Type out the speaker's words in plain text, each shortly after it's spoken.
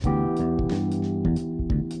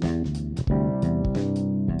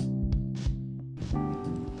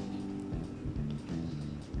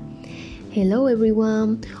Hello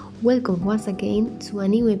everyone, welcome once again to a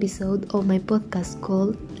new episode of my podcast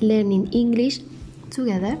called Learning English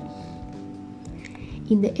Together.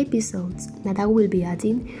 In the episodes that I will be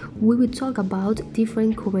adding, we will talk about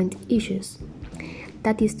different current issues.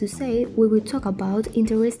 That is to say, we will talk about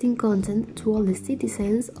interesting content to all the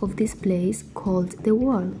citizens of this place called the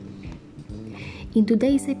world. In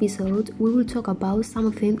today's episode, we will talk about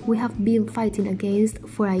something we have been fighting against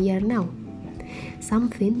for a year now.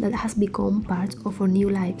 Something that has become part of our new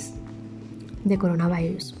lives, the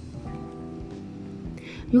coronavirus.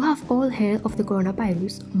 You have all heard of the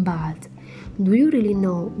coronavirus, but do you really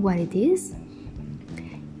know what it is?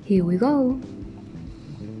 Here we go.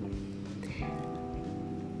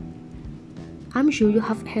 I'm sure you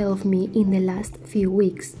have heard of me in the last few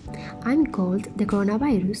weeks. I'm called the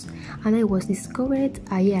coronavirus, and I was discovered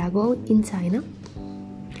a year ago in China.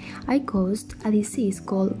 I caused a disease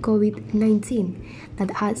called COVID-19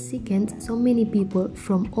 that has sickened so many people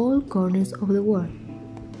from all corners of the world.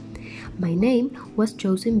 My name was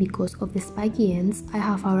chosen because of the spiky ends I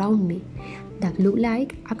have around me that look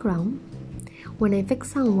like a crown. When I infect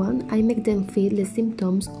someone, I make them feel the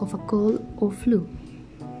symptoms of a cold or flu.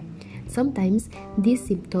 Sometimes these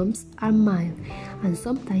symptoms are mild and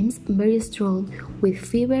sometimes very strong, with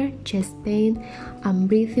fever, chest pain, and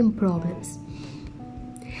breathing problems.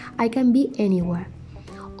 I can be anywhere,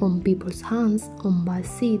 on people's hands, on bus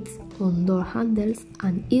seats, on door handles,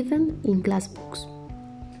 and even in class books.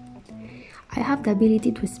 I have the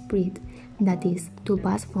ability to spread, that is, to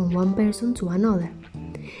pass from one person to another.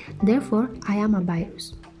 Therefore, I am a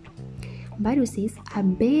virus. Viruses are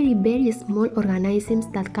very small organisms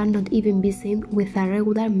that cannot even be seen with a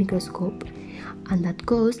regular microscope, and that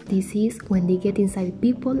cause disease when they get inside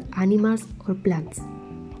people, animals, or plants.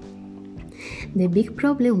 The big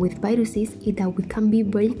problem with viruses is that we can be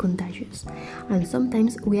very contagious, and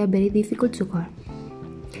sometimes we are very difficult to cure.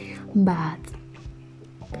 But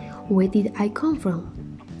where did I come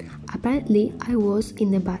from? Apparently, I was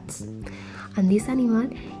in the bats, and this animal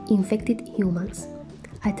infected humans.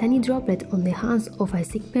 A tiny droplet on the hands of a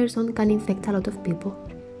sick person can infect a lot of people.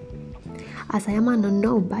 As I am an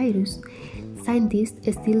unknown virus, scientists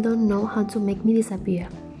still don't know how to make me disappear.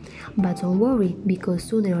 But don't worry, because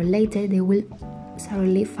sooner or later they will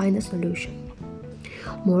certainly find a solution.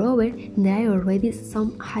 Moreover, there are already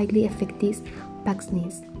some highly effective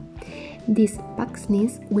vaccines. These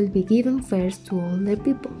vaccines will be given first to older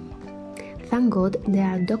people. Thank God there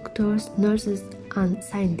are doctors, nurses, and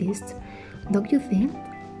scientists, don't you think?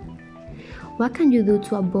 What can you do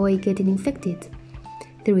to avoid getting infected?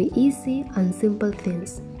 3 easy and simple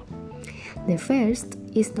things. The first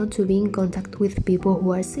is not to be in contact with people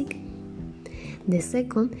who are sick. The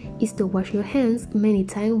second is to wash your hands many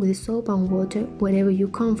times with soap and water whenever you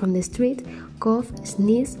come from the street, cough,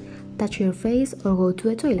 sneeze, touch your face, or go to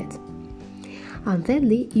the toilet. And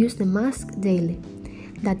thirdly, use the mask daily,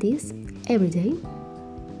 that is, every day.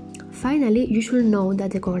 Finally, you should know that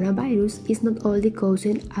the coronavirus is not only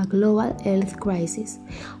causing a global health crisis,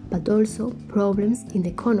 but also problems in the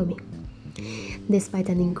economy. Despite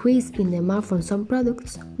an increase in demand for some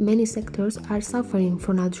products, many sectors are suffering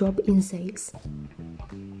from a drop in sales.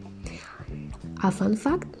 A fun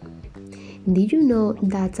fact: did you know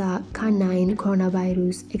that a canine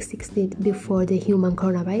coronavirus existed before the human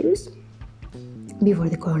coronavirus? Before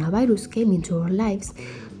the coronavirus came into our lives,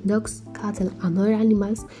 dogs, cattle, and other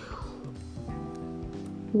animals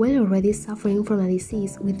were already suffering from a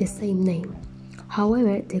disease with the same name.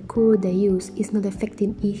 However, the cure they use is not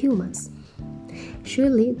effective in humans.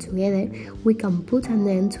 Surely, together, we can put an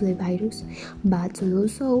end to the virus, but to do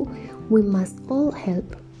so, we must all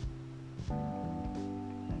help.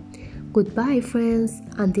 Goodbye, friends,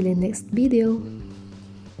 until the next video.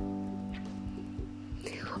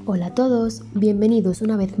 Hola a todos, bienvenidos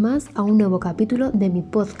una vez más a un nuevo capítulo de mi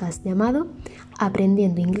podcast llamado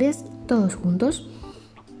Aprendiendo Inglés Todos Juntos.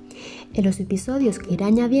 En los episodios que iré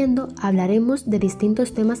añadiendo hablaremos de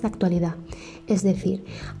distintos temas de actualidad, es decir,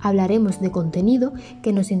 hablaremos de contenido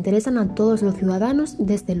que nos interesan a todos los ciudadanos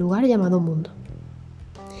de este lugar llamado mundo.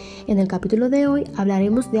 En el capítulo de hoy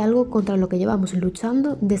hablaremos de algo contra lo que llevamos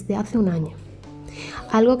luchando desde hace un año,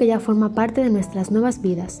 algo que ya forma parte de nuestras nuevas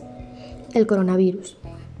vidas, el coronavirus.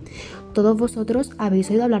 Todos vosotros habéis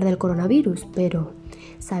oído hablar del coronavirus, pero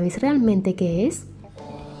 ¿sabéis realmente qué es?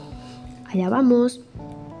 Allá vamos.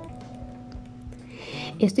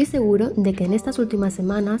 Estoy seguro de que en estas últimas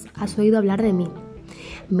semanas has oído hablar de mí.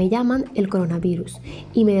 Me llaman el coronavirus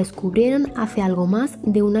y me descubrieron hace algo más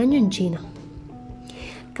de un año en China.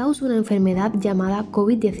 Causa una enfermedad llamada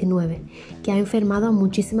COVID-19 que ha enfermado a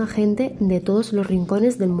muchísima gente de todos los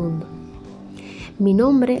rincones del mundo. Mi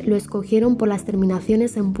nombre lo escogieron por las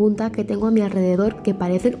terminaciones en punta que tengo a mi alrededor que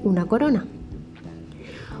parecen una corona.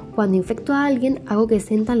 Cuando infecto a alguien hago que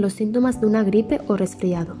sientan los síntomas de una gripe o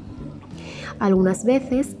resfriado. Algunas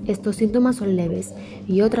veces estos síntomas son leves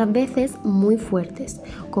y otras veces muy fuertes,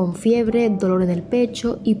 con fiebre, dolor en el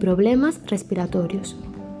pecho y problemas respiratorios.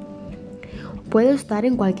 Puedo estar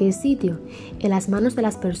en cualquier sitio, en las manos de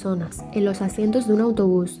las personas, en los asientos de un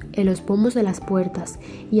autobús, en los pomos de las puertas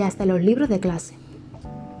y hasta en los libros de clase.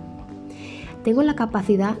 Tengo la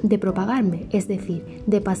capacidad de propagarme, es decir,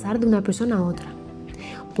 de pasar de una persona a otra.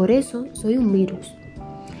 Por eso soy un virus.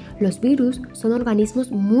 Los virus son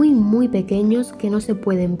organismos muy pequeños que no se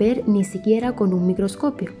pueden ver ni siquiera con un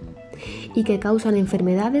microscopio y que causan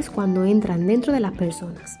enfermedades cuando entran dentro de las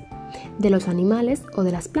personas, de los animales o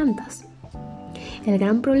de las plantas. El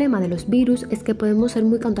gran problema de los virus es que podemos ser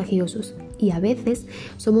muy contagiosos y a veces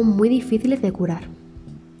somos muy difíciles de curar.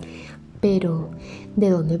 Pero,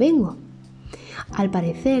 ¿de dónde vengo? Al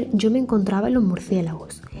parecer, yo me encontraba en los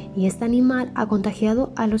murciélagos y este animal ha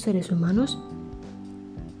contagiado a los seres humanos.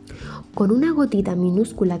 Con una gotita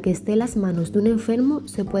minúscula que esté en las manos de un enfermo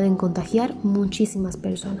se pueden contagiar muchísimas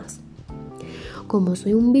personas. Como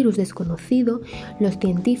soy un virus desconocido, los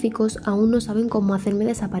científicos aún no saben cómo hacerme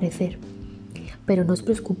desaparecer. Pero no os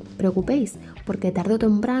preocupéis, porque tarde o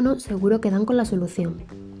temprano seguro que dan con la solución.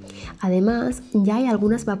 Además, ya hay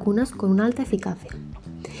algunas vacunas con una alta eficacia.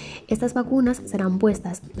 Estas vacunas serán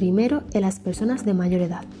puestas primero en las personas de mayor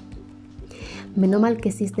edad. Menos mal que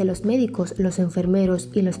existen los médicos, los enfermeros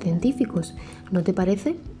y los científicos, ¿no te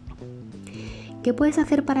parece? ¿Qué puedes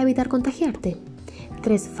hacer para evitar contagiarte?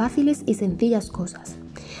 3 fáciles y sencillas cosas.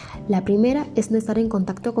 La primera es no estar en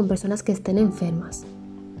contacto con personas que estén enfermas.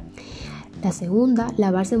 La segunda,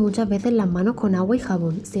 lavarse muchas veces las manos con agua y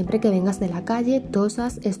jabón, siempre que vengas de la calle,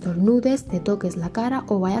 tosas, estornudes, te toques la cara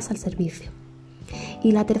o vayas al servicio.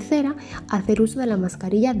 Y la tercera, hacer uso de la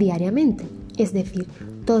mascarilla diariamente, es decir,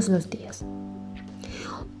 todos los días.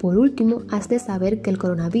 Por último, has de saber que el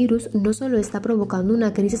coronavirus no solo está provocando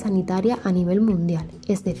una crisis sanitaria a nivel mundial,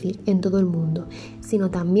 es decir, en todo el mundo, sino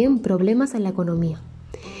también problemas en la economía.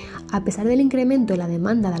 A pesar del incremento en la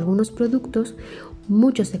demanda de algunos productos,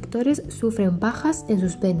 muchos sectores sufren bajas en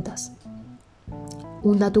sus ventas.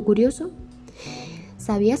 ¿Un dato curioso?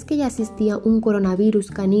 ¿Sabías que ya existía un coronavirus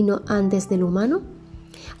canino antes del humano?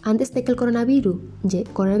 Antes de que el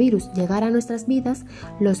coronavirus llegara a nuestras vidas,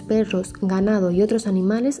 los perros, ganado y otros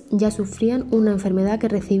animales ya sufrían una enfermedad que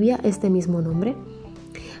recibía este mismo nombre.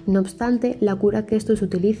 No obstante, la cura que estos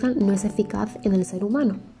utilizan no es eficaz en el ser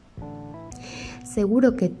humano.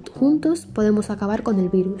 Seguro que juntos podemos acabar con el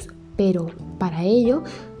virus, pero para ello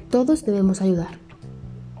todos debemos ayudar.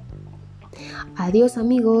 Adiós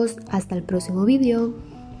amigos, hasta el próximo vídeo.